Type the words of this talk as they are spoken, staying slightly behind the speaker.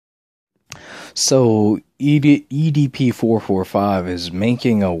So EDP445 is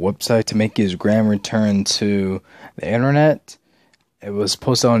making a website to make his grand return to the internet. It was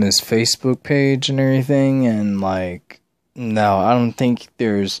posted on his Facebook page and everything, and no, I don't think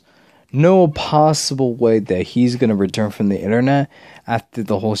there's no possible way that he's gonna return from the internet after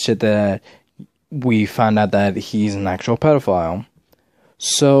the whole shit that we found out that he's an actual pedophile.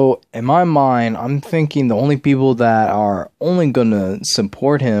 So, in my mind, I'm thinking the only people that are only gonna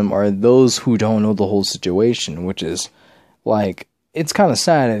support him are those who don't know the whole situation, which is, it's kind of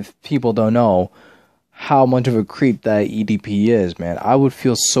sad if people don't know how much of a creep that EDP is, man. I would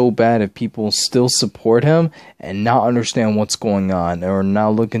feel so bad if people still support him and not understand what's going on, or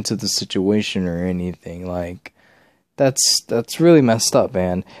not look into the situation or anything. That's really messed up,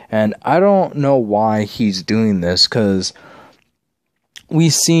 man. And I don't know why he's doing this, because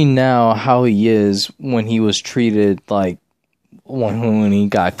we see now how he is when he was treated when he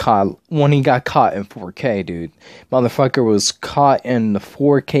got caught in 4K, dude. Motherfucker was caught in the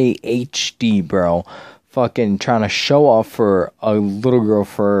 4K HD, bro. Fucking trying to show off for a little girl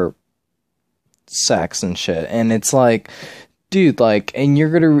for sex and shit. And it's dude,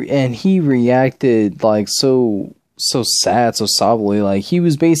 and he reacted so sad, so sobbly, he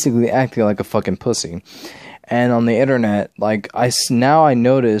was basically acting like a fucking pussy. And on the internet, I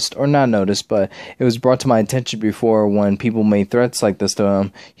noticed, or not noticed, but it was brought to my attention before, when people made threats like this to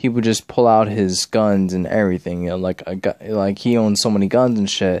him, he would just pull out his guns and everything, he owns so many guns and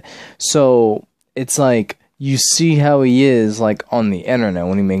shit. So it's you see how he is on the internet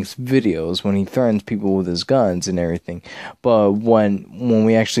when he makes videos, when he threatens people with his guns and everything. But when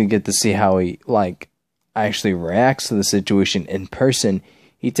we actually get to see how he actually reacts to the situation in person,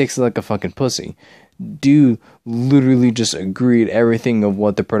 he takes it like a fucking pussy. Dude literally just agreed everything of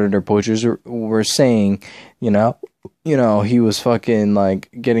what the predator poachers were saying. He was fucking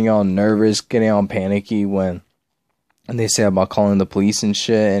getting all nervous, getting all panicky when they say about calling the police and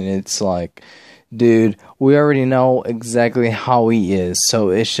shit. And it's dude, we already know exactly how he is. So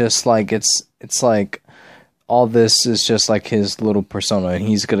it's just it's all this is just his little persona, and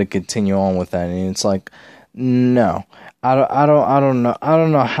he's gonna continue on with that. And it's no. I don't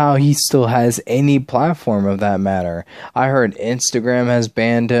know how he still has any platform of that matter. I heard Instagram has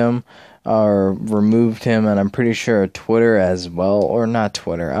banned him or removed him, and I'm pretty sure Twitter as well, or not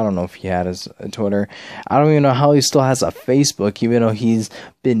Twitter. I don't know if he had a Twitter. I don't even know how he still has a Facebook, even though he's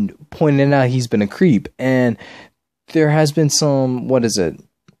been pointing out he's been a creep. And there has been some,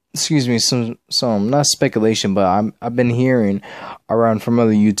 some not speculation, but I've been hearing around from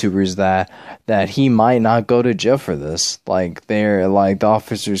other YouTubers that he might not go to jail for this. The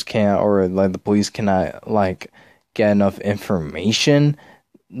officers can't, or the police cannot get enough information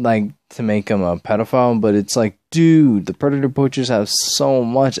to make him a pedophile. But it's dude, the predator poachers have so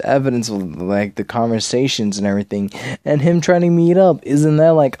much evidence of the conversations and everything, and him trying to meet up, isn't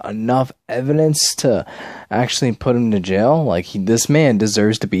that enough evidence to actually put him to jail? This man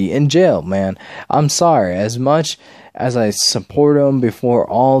deserves to be in jail, man. I'm sorry, as much as I support him before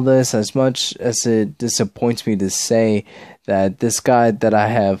all this, as much as it disappoints me to say that this guy that I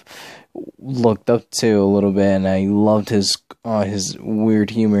have looked up to a little bit, and I loved his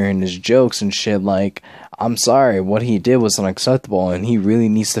weird humor and his jokes and shit, I'm sorry, what he did was unacceptable, and he really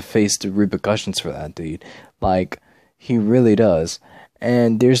needs to face the repercussions for that, dude. He really does.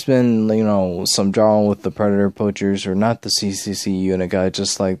 And there's been, some drama with the predator poachers, or not the CCC unit guy,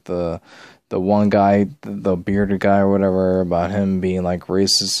 just the one guy, the bearded guy or whatever, about him being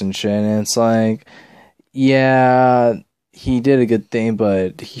racist and shit. And it's yeah, he did a good thing,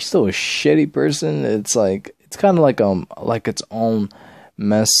 but he's still a shitty person. It's it's kind of its own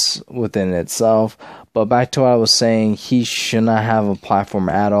mess within itself. But back to what I was saying, he should not have a platform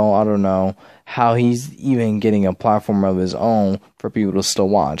at all. I don't know how he's even getting a platform of his own for people to still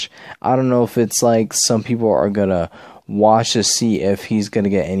watch. I don't know if it's some people are gonna watch to see if he's gonna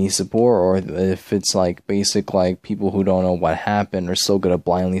get any support, or if it's basic people who don't know what happened are still gonna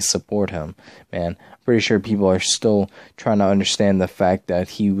blindly support him. Man, pretty sure people are still trying to understand the fact that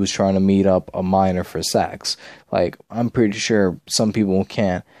he was trying to meet up a minor for sex. I'm pretty sure some people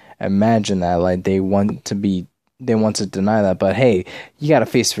can't imagine that. They want to deny that, but hey, you gotta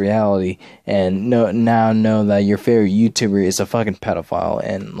face reality and now know that your favorite YouTuber is a fucking pedophile.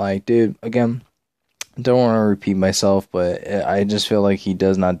 And dude, again, don't want to repeat myself, but I just feel he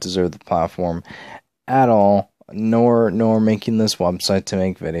does not deserve the platform at all, nor making this website to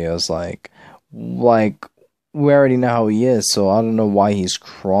make videos. We already know how he is, so I don't know why he's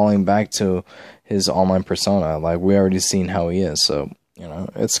crawling back to his online persona. We already seen how he is, so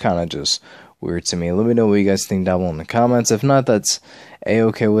it's kind of just weird to me. Let me know what you guys think down below in the comments. If not, that's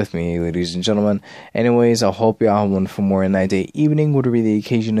A-okay with me, ladies and gentlemen. Anyways, I hope y'all have one for more night, day, evening, whatever the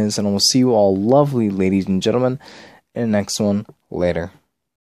occasion is, and I will see you all lovely, ladies and gentlemen, in the next one. Later.